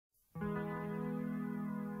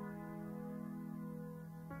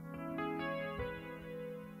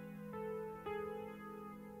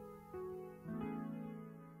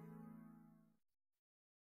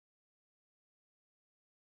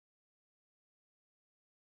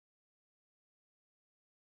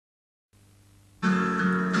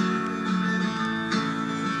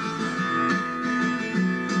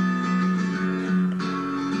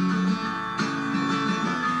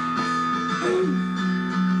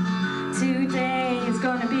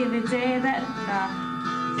the day that...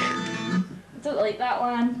 I don't like that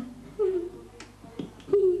one.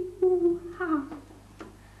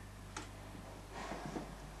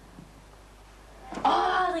 Oh,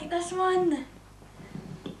 I like this one.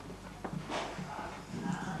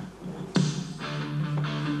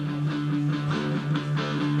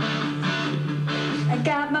 I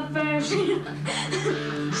got my first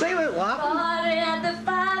say it what? Bought it at the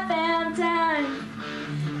 5 and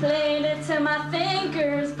 10. Played it till my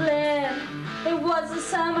fingers bled. It was the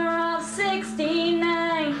summer of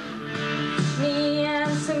 '69. Me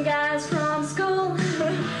and some guys from school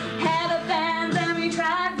had a band and we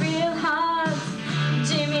tried real hard.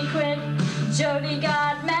 Jimmy quit, Jody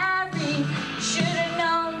got married. Should've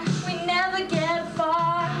known we'd never get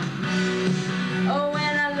far. Oh,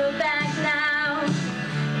 when I look back now,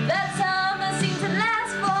 that summer seemed to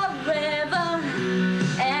last forever.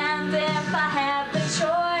 And if I had the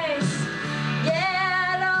choice,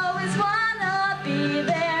 yeah, I'd always wanna be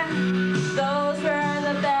there. Those were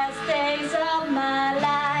the best days of my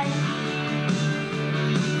life.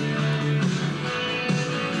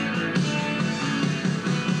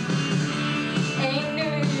 Ain't no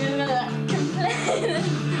complaining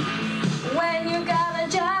when you got a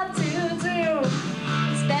job to do.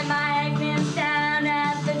 Spend my evenings down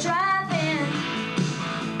at the drive-in,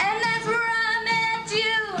 and that's where I met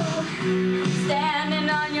you. Standing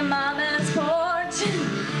on your mama's porch,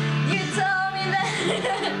 you told me that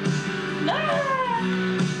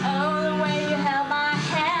oh, the way you held my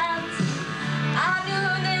hands, I knew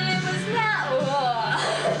that it was now.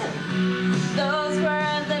 Those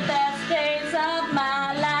were the best days of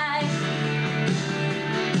my life.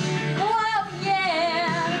 Oh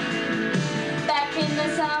yeah, back in the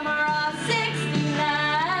summer of '69.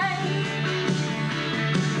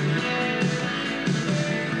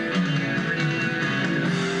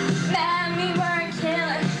 Man, we were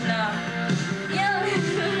killing, no,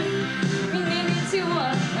 we needed to,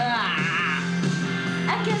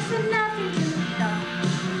 I guess that nothing can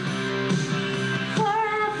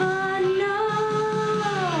forever, no.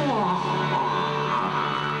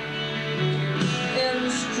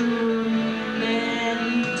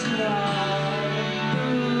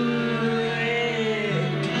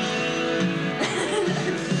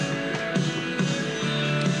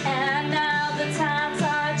 And now the times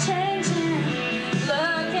are changing.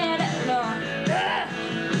 Look at it, Lord.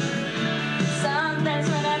 Some days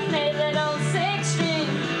when I play that old 6-string,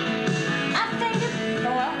 I think it's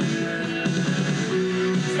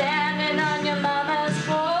standing on your mama's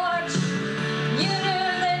porch. You knew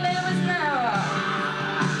that it was now.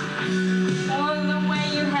 Oh, the way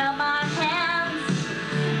you held my hands,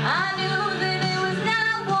 I knew that it was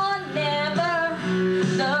now or never.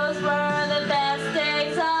 Those were the best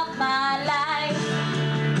days of my life.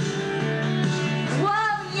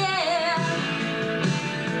 Whoa, yeah,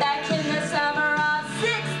 back in the summer of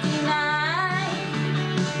 '69.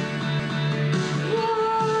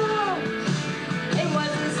 Whoa, it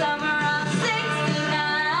was the summer of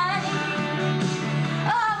 '69.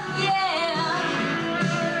 Oh yeah.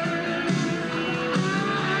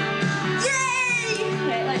 Yay!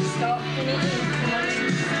 Right, let's stop. We need to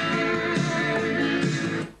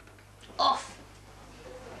off.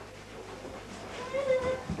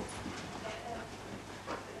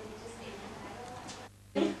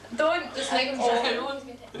 Don't just make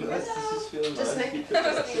Just make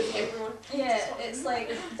everyone. Yeah, it's like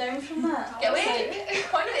down from that. Get away!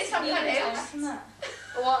 Point it at something Down else. from that.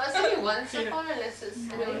 Well, it's only one step on unless it's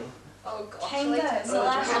oh gosh. Kinda, it's the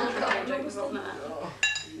last one.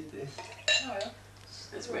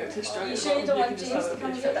 It's weird. You sure you don't want James to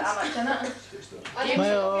come and get that much in it?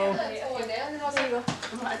 Well, Over there, and then I was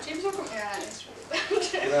like, James will go. yeah, it's true.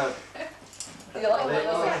 Yeah. You like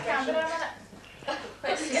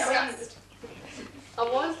I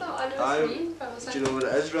was though, I know it's mean, but I was like, Do you know what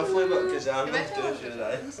it is roughly? Because I'm doing your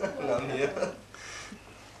eyes and I'm here.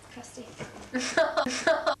 Christy.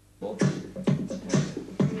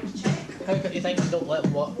 how come you think you don't let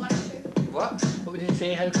him what? What? What would you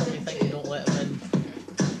say? How come you think you don't let him in?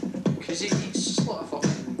 Because he eats just like a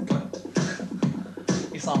fucking cunt.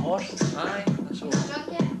 He's a horse. Aye, that's all.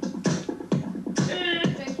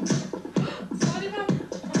 sorry mum.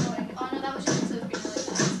 Oh no, that was just so good.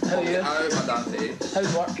 How are you? How my dad takes.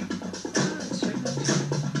 How's work?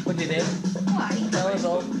 What do you do? Why? Tell us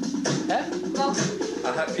all. Eh? Well, I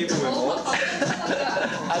hit people with mops.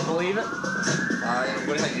 I believe it. Aye, I'm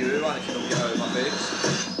going to hit you man if you don't get out of my face.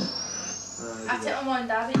 I tell my mum and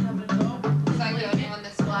dad that you have a job. thank you on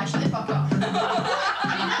this splash. Shut the fuck up. You're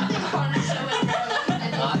nothing on the show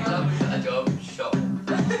is A job shop.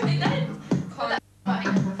 They did.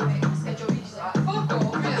 Schedule, he's like, fuck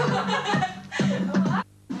off.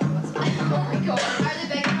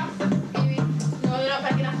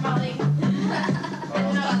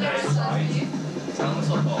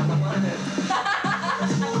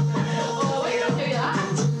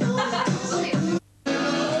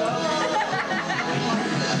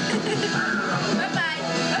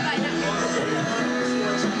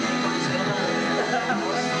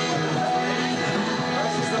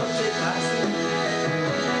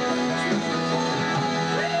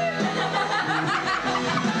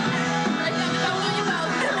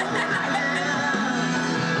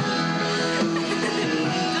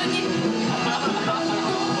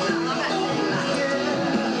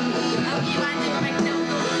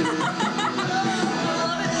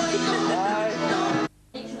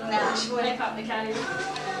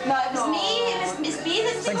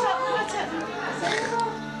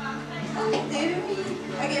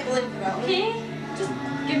 Okay, just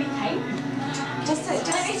give me time. Just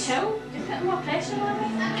let me chill. You're putting more pressure on me.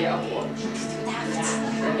 Get a watch.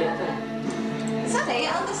 It's alright,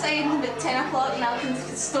 I'll decide about 10 o'clock and I can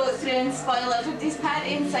stoke through and spoil everybody's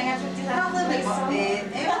party and sing everybody's happy song.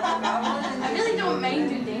 I really don't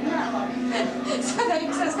mind you doing that. So I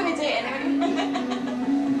was going to do it anyway.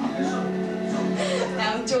 No,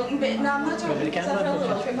 I'm joking, but no, I'm not joking because I feel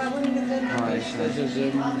like we're babbling in the room.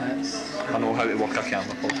 I know how to work a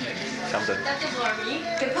camera, Paul. Calm down.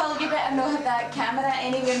 But Paul, you better not have that camera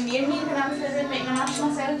anywhere near me when I'm through making an ass of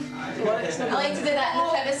myself. I like to do that in the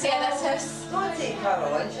privacy of this house. Don't take her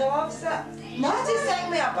on, she loves it. No, just sing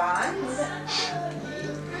me a band.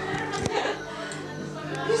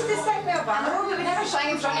 Used to sing me a band. No, but we never sang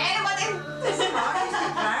in front of anybody. I used to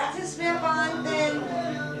practice me a band then.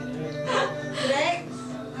 Correct?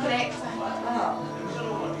 Correct. Oh.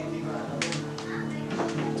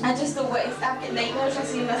 I just don't want to, I've got nightmares of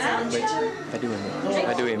seeing myself in teacher. Video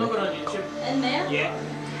Amy. No, we're on YouTube. In there? Yeah.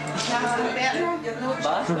 You've no choice.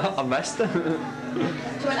 I missed it. Do you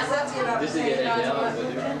want to Just to get it down. Do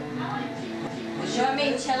you want me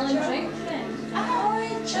to chill and drink then? Oh,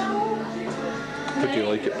 chill. How do you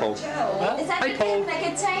like it, Paul? Is that Hi, Paul. a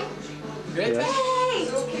good time? Great. Yeah. Hey!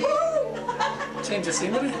 Change the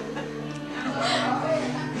scenery. I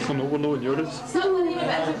know we're knowing yours. Stop worrying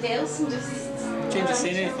about everybody else and just... Change the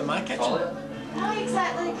scenery for my kitchen. Oh,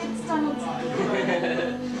 exactly, good Donald.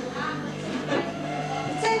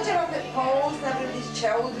 Send you up at Paul's and everybody's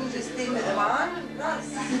chilled and just staying with the man.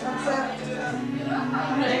 That's it.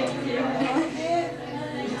 Right. Okay.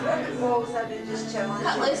 Up at Paul's and everybody just chilling.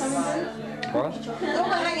 Cut loose. What?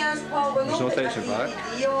 Don't hang us, Paul. We're There's no not putting tension a back.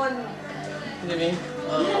 DVD on. What do you mean?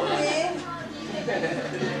 Okay.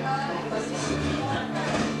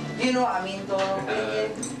 You know what I mean, Donald, don't you?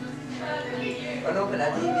 We're not putting a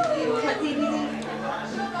DVD on. What DVD?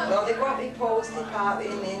 Well, they got me Paul's to party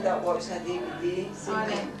and end up watching a DVD. So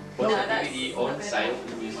Okay. What's No, the that's... DVD on sale?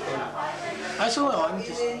 That's all on.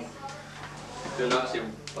 Just Do not see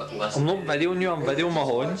what listen. I'm not videoing you, I'm videoing my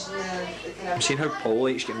horn. I'm seeing how Paul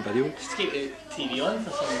likes getting videoed. just keep the TV on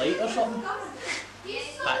for some light or something.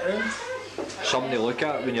 Background. Something to look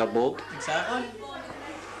at when you're bored. Exactly.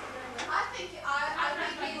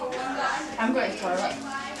 I'm going to the toilet.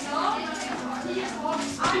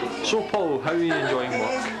 So Paul, how are you enjoying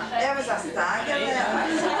work? There was a stag in there.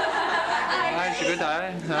 Aye, it's a good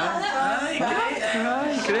aye.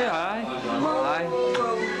 Aye, great aye. Aye.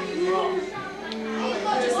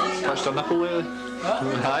 Touched her nipple lately?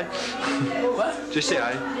 Aye. What? Just say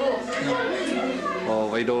aye. Oh,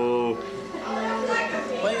 Lido.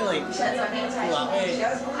 What do you like? Go that way.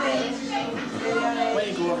 Why do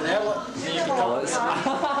you go over there? What? So you can talk.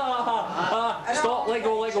 Stop, let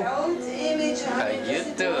go, let go. How you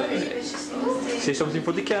doing? Say something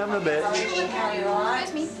for the camera, bitch.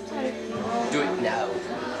 That's me. Do it now.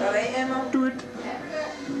 Alright, Emma. Do it.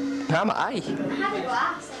 Camera, aye. I had a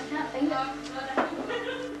glass and I can't think of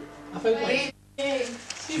I found one.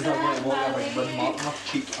 She's not going to walk out like red mark on her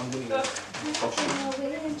cheek. I'm going to bust you.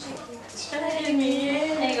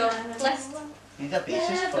 There you go. List. Need a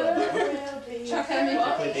basis for it. Chuck at me.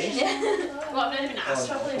 Play bass? Well, I've never been asked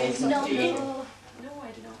to play bass. No, I do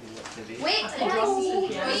not. Wait, what are you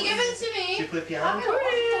giving to me? Do you play piano? No.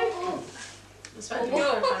 That's one of those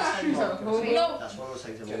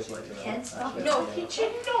things I've always liked about it. No, kitchen,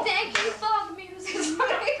 no. Thank you for the music. From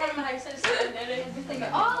my house, I was sitting there and everything.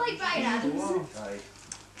 Oh, like Brian Adams. Aye.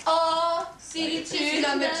 Oh, CD2,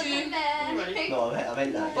 number 2. No, I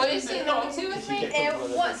meant that. What is it, number 2 with me?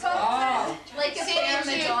 What song? Like a prayer,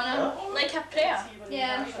 CD2. Madonna. Like a prayer?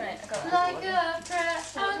 Yeah. Right, I got it. Like a prayer,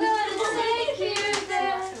 I'm gonna take you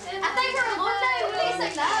there. I think we're alone now, we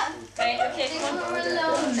sing that. Right, okay, I think come on. we're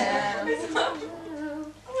alone now.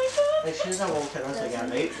 As soon as I walked in, I was like, yeah,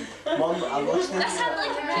 right. Mum, I'm listening. That sounded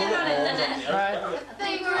like a prayer on it, didn't it? Right. I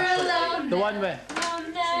think we're alone The one we, Monday.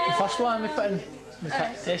 the first one we put in, we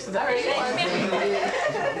tested it.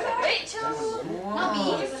 Rachel. Not me.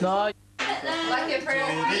 No, Like a prayer.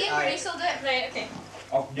 Me and Grace will do it. Right, okay.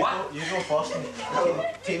 Oh, you go first.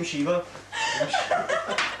 Team Shiva.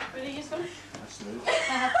 Where are you going? That's new.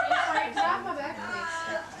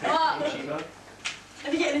 What? Team Shiva.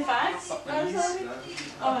 Have you got any facts? Oh,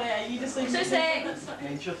 yeah, you just leave. So say.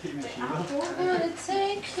 Mention Team Shiva. I'm gonna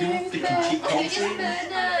take you They back. can keep You just dancing. put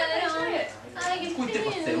that on. I can Go and do it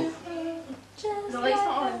feel myself. The light's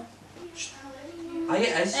not on. Aye, it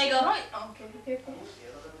is. There you go. Right. Okay, okay, okay.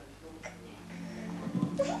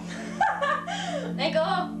 There you go.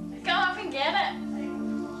 Come up and get it.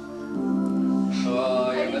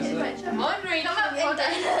 Oh, you're missing it. Come on, Ray. Come up and Hold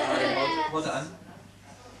it in.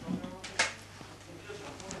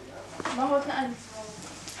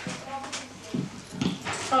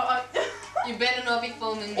 You better not be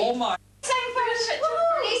filming me. Oh my.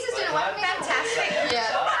 Lisa's doing what? Fantastic.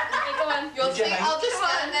 Yeah. Okay, go on. You'll see. I'll just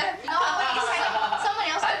stand there. No, wait a second. Someone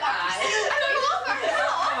else did that.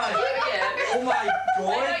 Oh my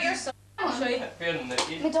god. You're so. I'll show you.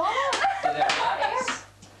 Madonna?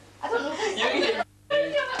 I don't know.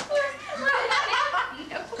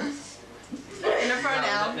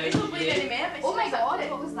 Oh my god,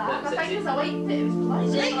 what was that? I think it was a white. It was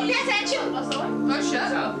blood. Pay attention! Oh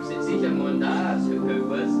shut up. Life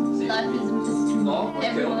is a mystery.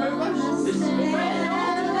 Everyone must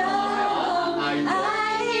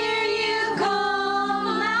I hear you call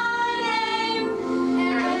my name,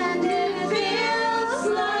 and it feels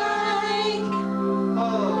like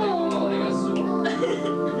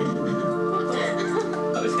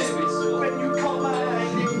When you call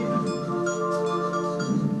my name.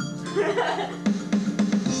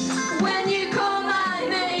 when you call my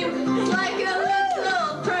name, it's like a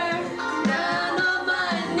little prayer. Down on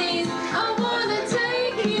my knees, I wanna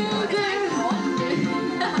take you there.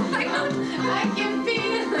 I can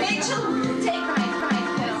feel it. Rachel, take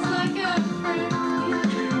It's like a prayer.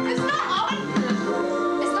 It's not on.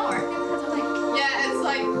 It's not working. Yeah, it's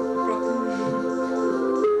like broken.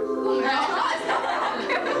 Oh my god. It's not.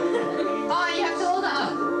 Oh, you have to hold it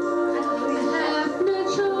up. Have no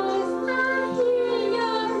choice. I hear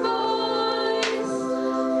your voice.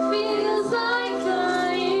 Feels like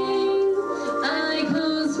flying. I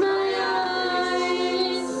close my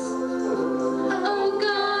eyes. Oh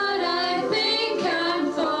God, I think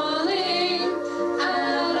I'm falling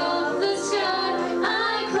out of the sky.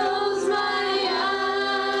 I close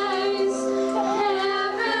my eyes.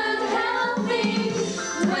 Heaven help me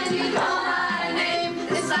when you call my name.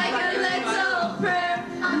 It's like a little prayer.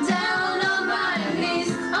 I'm down on my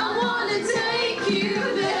knees. I wanna take you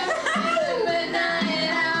there. In the midnight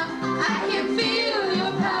hour, I can feel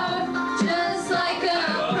your power, just like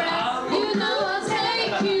a prayer. You know I'll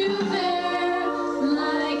take you there,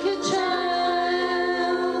 like a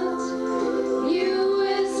child. You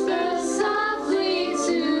whisper softly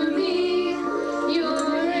to me.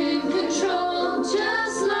 You're in control,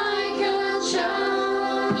 just like a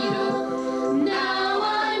child. Now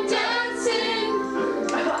I'm dancing.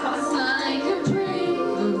 It's like a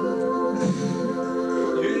dream.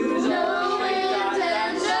 No end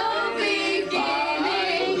and no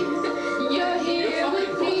beginning. You're here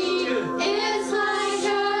with me. It's like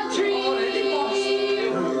a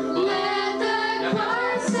dream. Let the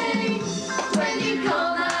choir sing when you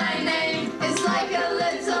call my name. It's like a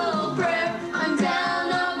little prayer. I'm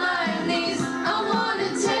down on my knees. I wanna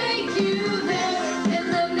take you there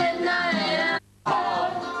in the midnight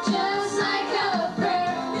hour. Just like a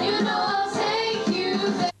prayer, you know I'll take you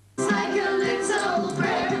there. It's like a little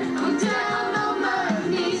prayer. I'm down on my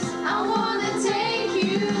knees. I wanna take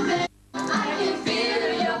you there. I can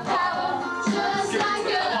feel your power, just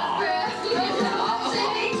like a prayer. You know I'll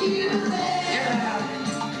take you there.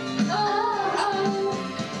 Oh,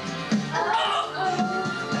 oh,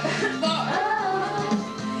 oh,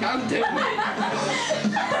 oh, Come to me.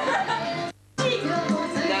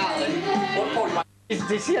 Did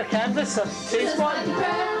you see a canvas or face one?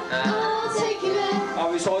 I'll take you there. I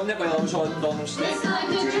was holding it while I was holding Donald's neck. It's like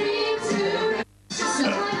a dream too. Just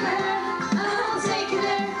like prayer, I'll take you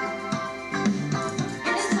there.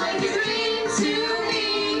 It's like a dream to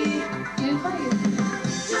me.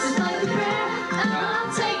 Just like a prayer,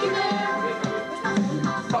 I'll take you there.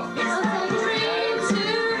 It's like a dream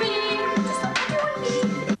to me.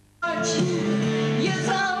 You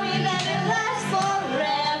told me that it lasts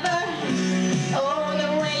forever. Oh,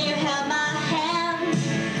 the way you held my hand,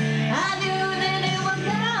 I knew that it was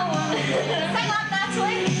now. Sing like that,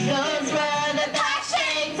 sweet. Those were the black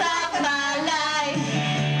shades of my life.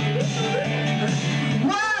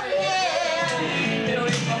 Whoa,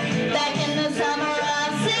 yeah. Back in the summer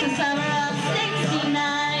of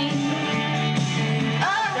 69.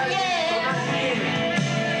 Oh, yeah.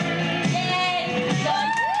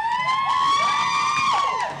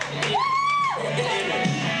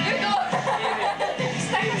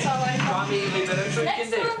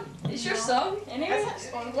 Next one, it's your song, anyway.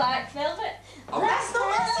 Black Velvet. That's the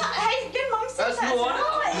one. Hey, your mum said That's that. the one.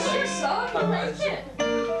 No, it's your song. You like it.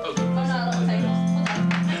 Oh, no, little thing.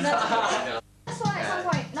 That's why at some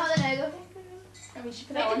point. Not the now though. We should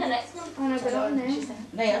put it on the next one. Oh no, put it on there.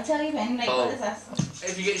 Right, I'll tell you when. Right, what is this?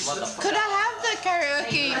 If you get Could I have the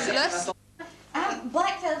karaoke list?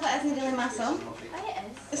 Black Velvet isn't really my song. It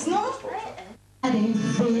is. It's not? It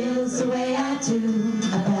feels the way I do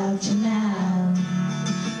about you now.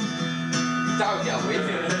 Don't get away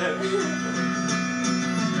from it.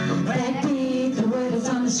 When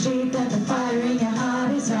street that the fire in your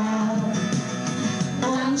heart is loud.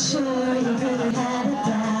 I'm sure you really had it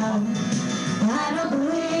down. I don't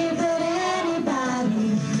believe that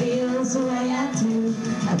anybody feels the way I do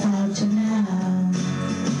about you now.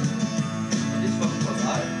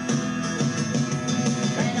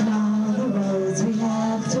 And all the roads we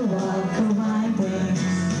have to walk are winding,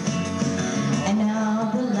 and all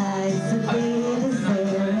the lights that lead us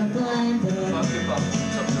there are blinding.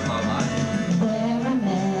 There are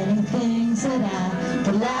many things that I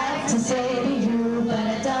would like to say to you, but I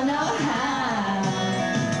don't know how.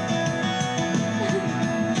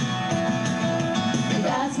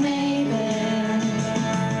 Because maybe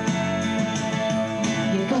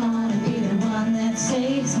you're gonna be the one that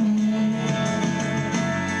saves me.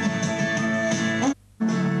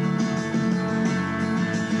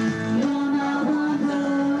 You're my one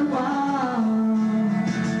good one.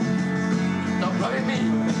 Don't play me.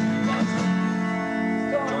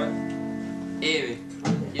 Evie,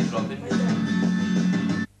 you dropped it.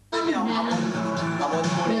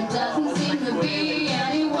 There doesn't seem to be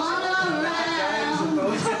anyone around.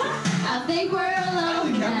 I think we're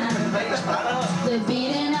alone now. The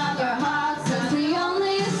beating of your hearts is the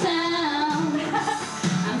only sound.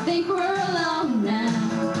 I think we're alone now.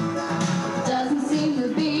 Doesn't seem to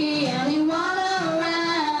be anyone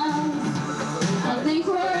around. I think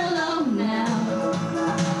we're alone now.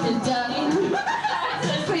 It doesn't.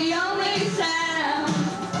 It's the only sound.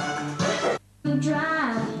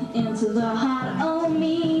 Drive into the heart of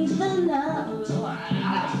me, the love.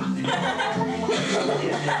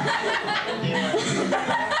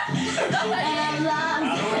 And love.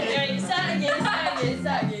 Start again.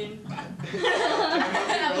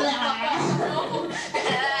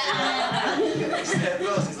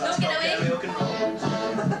 Don't get away.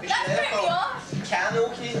 That's pretty off.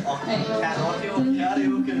 Karaoke or karaoke or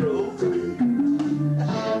karaoke roll.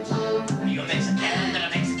 You Mexican, I'm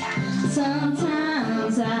Mexican.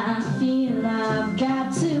 Sometimes I feel I've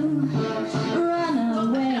got to run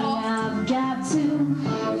away. I've got to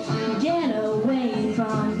get away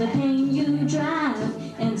from the pain you drive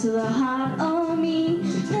into the heart of me.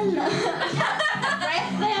 The love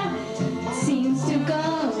right there seems to go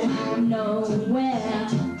nowhere,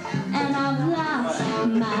 and I've lost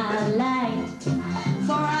my light.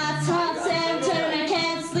 For I toss and turn, I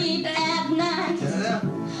can't sleep at night.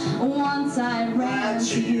 Once I ran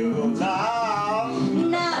to you,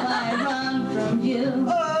 now I run from you.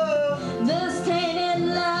 This tainted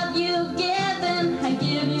love you've given, I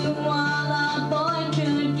give you all a boy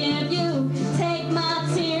could give you. Take my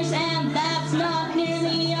tears and that's not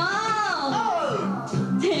nearly all.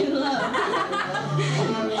 Tainted love.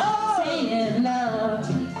 Tainted love.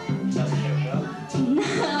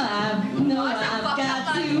 No, I've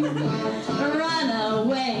got to run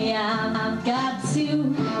away. I've got to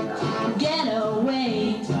get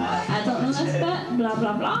away. I don't know this bit. Blah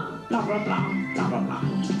blah blah blah blah blah blah blah blah.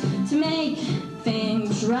 To make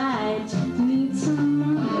things right, need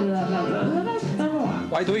someone. Blah blah blah blah blah.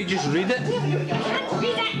 Why don't you just read it? I can't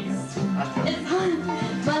read it. It's hard,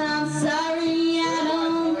 but I'm sorry. I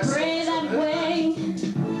don't pray that way.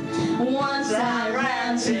 Once I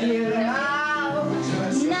ran to you,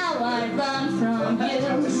 now I run from you.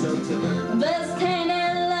 This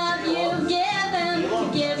tainted love you've given,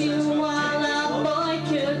 give you all a boy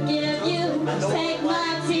could give you. Take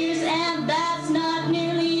my tears and that's not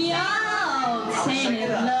nearly all. Tainted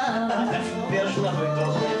love.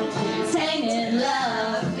 Tainted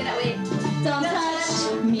love. Don't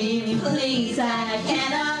touch me, please. I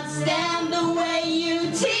cannot stand the way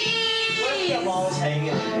you tease. Now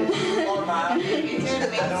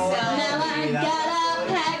I gotta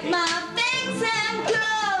pack my things and go.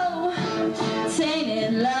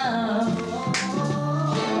 Tainted love.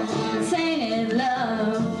 Tainted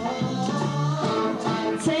love.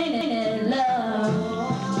 Tainted love.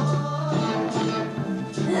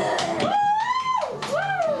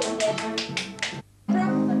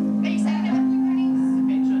 Are you saying it with your earnings?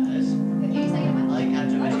 Are you saying it with Leanne,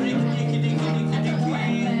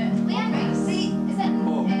 right? See, is it?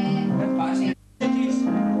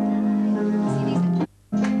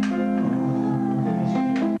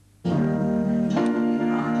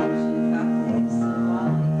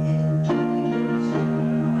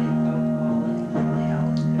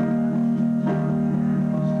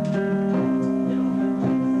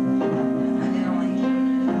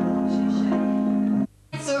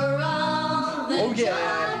 Oh yeah,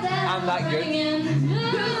 I'm that good.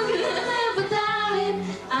 Without it,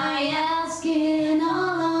 I ask in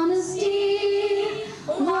all honesty,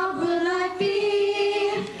 what would I be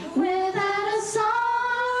without a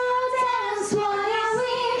song or dance? Why are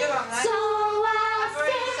we so out?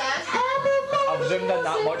 zoomed in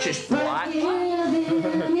that much, it's black. I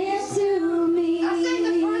sang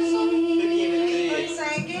the first song.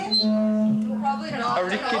 Probably not. A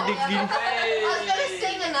ricky diggy. I was gonna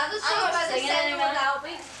sing another song, but I sang without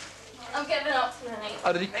me. I'm giving up tonight.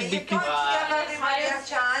 A ricky Right, you've diggy. got to give everybody a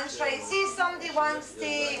chance, right? See if somebody wants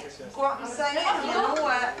to go up and sing it and you know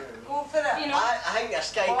it, go for it. You know, I think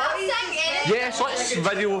this guy. I'll sing it. Yes, let's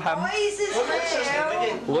video him. Boys as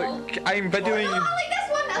well. Look, I'm videoing I you. like this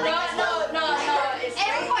one. I like this one. no. It's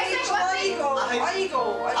Everybody sing with me. Where you go?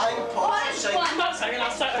 I think Paul should sing. One.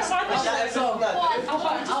 Is that a song now?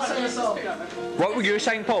 I'll sing a song. What will you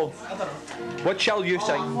sing, Paul? What shall you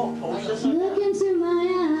sing? Paul should sing. Look into my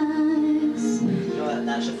eyes. You know,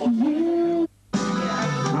 that's the first one.